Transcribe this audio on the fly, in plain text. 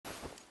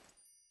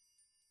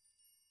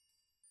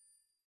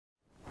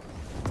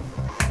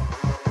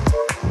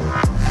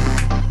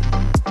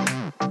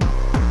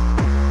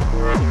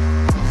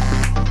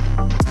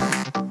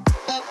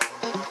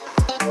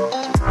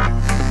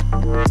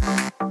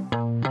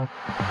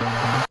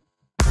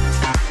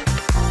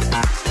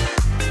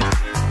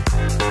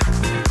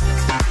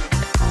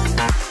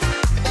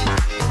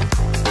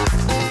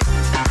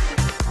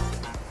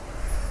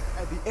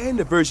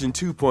of version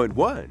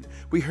 2.1,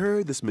 we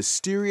heard this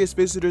mysterious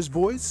visitor's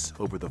voice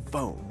over the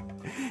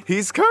phone.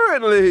 He's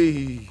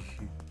currently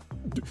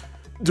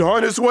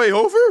on his way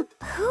over?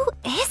 Who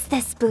is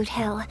this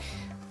Boothill?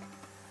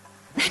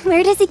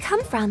 Where does he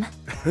come from?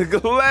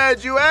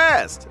 Glad you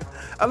asked.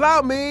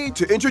 Allow me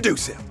to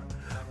introduce him.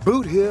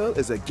 Boothill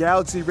is a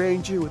Galaxy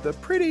Ranger with a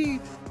pretty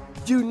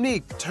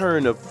unique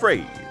turn of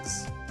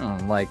phrase.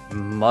 Like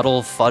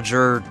muddle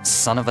fudger,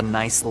 son of a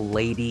nice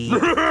lady.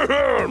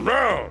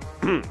 No.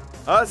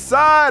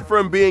 Aside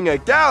from being a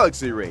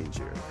Galaxy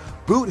Ranger,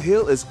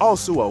 Boothill is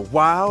also a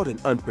wild and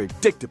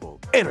unpredictable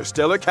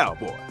interstellar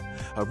cowboy,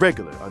 a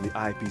regular on the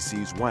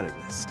IPC's wanted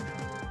list.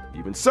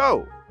 Even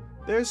so,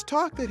 there's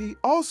talk that he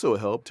also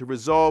helped to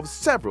resolve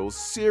several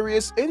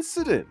serious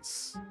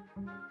incidents.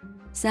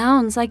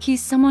 Sounds like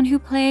he's someone who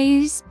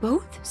plays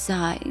both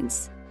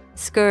sides,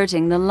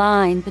 skirting the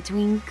line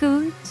between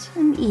good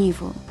and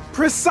evil.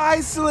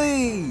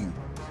 Precisely!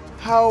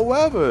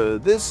 However,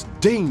 this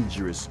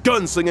dangerous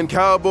gunslinging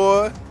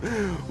cowboy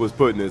was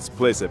put in his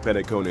place at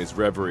Penacony's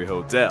Reverie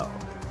Hotel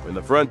when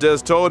the front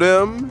desk told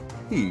him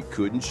he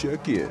couldn't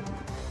check in.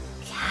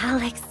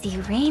 Galaxy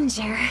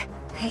Ranger.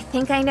 I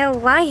think I know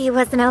why he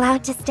wasn't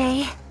allowed to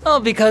stay. Oh,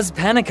 because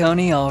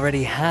Penacony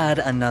already had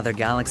another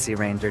Galaxy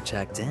Ranger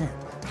checked in.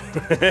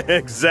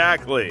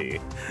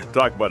 Exactly.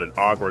 Talk about an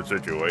awkward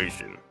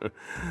situation.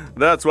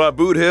 That's why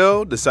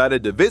Boothill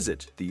decided to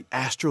visit the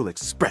Astral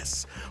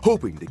Express,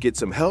 hoping to get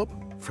some help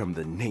from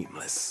the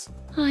Nameless.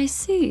 I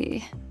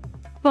see.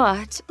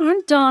 But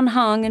aren't Don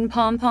Hung and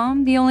Pom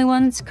Pom the only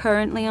ones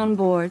currently on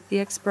board the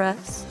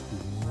Express?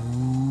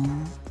 Ooh,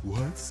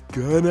 what's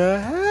gonna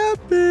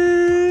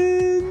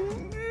happen?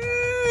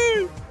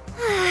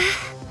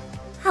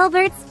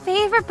 Albert's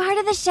favorite part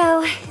of the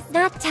show is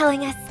not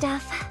telling us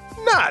stuff.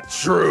 Not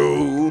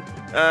true.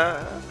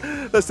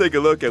 Let's take a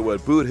look at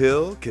what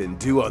Boothill can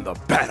do on the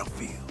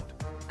battlefield.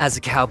 As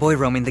a cowboy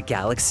roaming the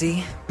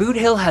galaxy,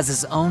 Boothill has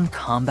his own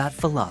combat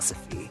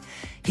philosophy.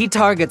 He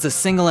targets a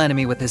single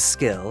enemy with his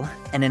skill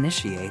and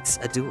initiates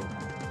a duel.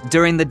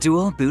 During the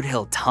duel,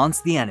 Boothill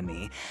taunts the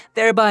enemy,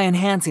 thereby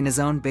enhancing his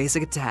own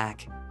basic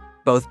attack.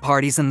 Both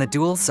parties in the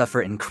duel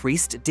suffer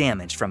increased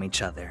damage from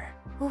each other.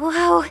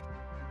 Whoa,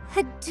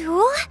 a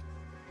duel?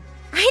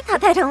 I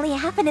thought that only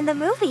happened in the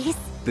movies.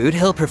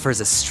 Boothill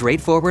prefers a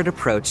straightforward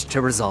approach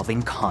to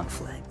resolving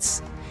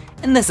conflicts,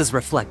 and this is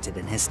reflected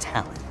in his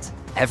talent.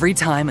 Every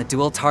time a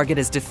duel target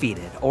is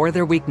defeated or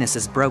their weakness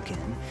is broken,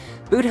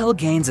 Boothill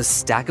gains a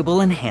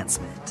stackable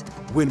enhancement.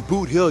 When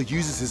Boothill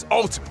uses his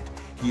ultimate,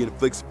 he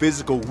inflicts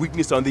physical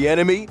weakness on the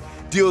enemy,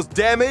 deals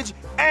damage,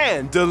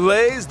 and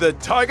delays the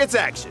target's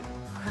action.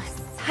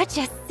 Such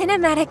a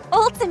cinematic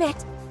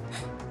ultimate!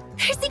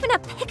 There's even a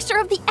picture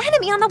of the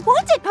enemy on the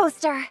wanted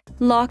poster!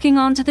 Locking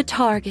onto the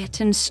target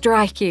and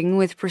striking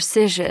with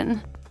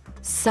precision.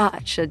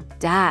 Such a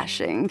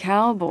dashing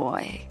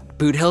cowboy.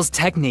 Boothill's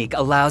technique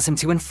allows him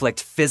to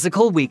inflict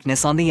physical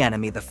weakness on the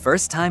enemy the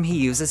first time he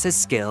uses his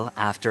skill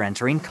after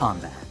entering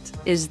combat.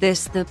 Is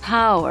this the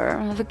power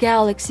of a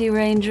Galaxy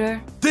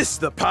Ranger? This is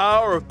the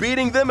power of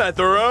beating them at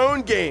their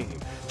own game.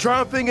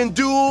 Triumphing in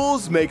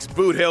duels makes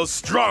Boothill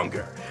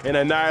stronger, and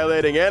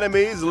annihilating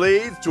enemies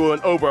leads to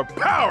an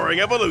overpowering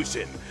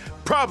evolution.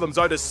 Problems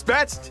are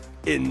dispatched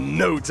in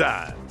no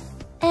time.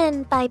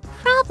 And by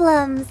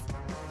problems,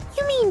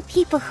 you mean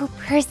people who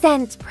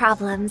present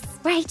problems,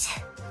 right?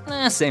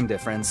 Same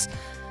difference.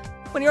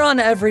 When you're on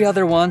every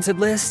other wanted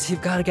list,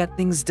 you've got to get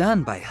things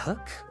done by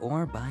hook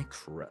or by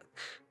crook.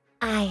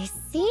 I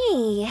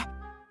see.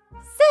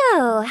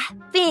 So,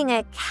 being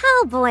a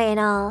cowboy and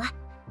all,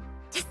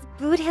 does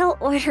Boothill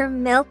order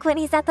milk when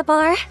he's at the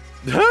bar?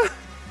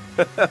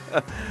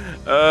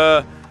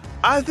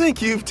 I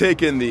think you've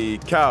taken the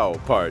cow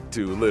part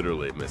too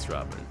literally, Miss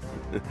Robin.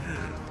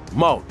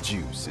 Malt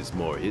juice is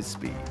more his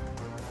speed.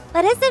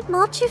 But isn't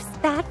malt juice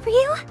bad for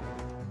you?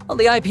 Well,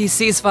 the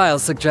IPC's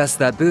files suggest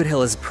that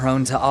Boothill is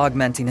prone to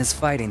augmenting his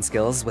fighting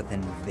skills with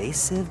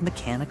invasive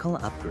mechanical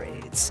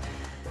upgrades.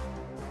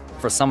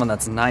 For someone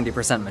that's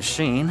 90%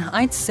 machine,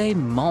 I'd say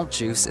malt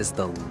juice is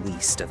the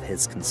least of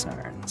his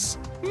concerns.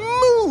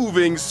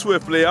 Moving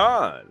swiftly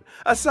on.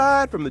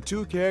 Aside from the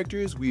two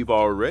characters we've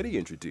already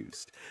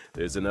introduced,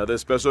 there's another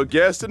special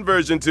guest in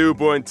version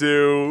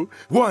 2.2,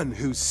 one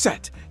who's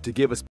set to give us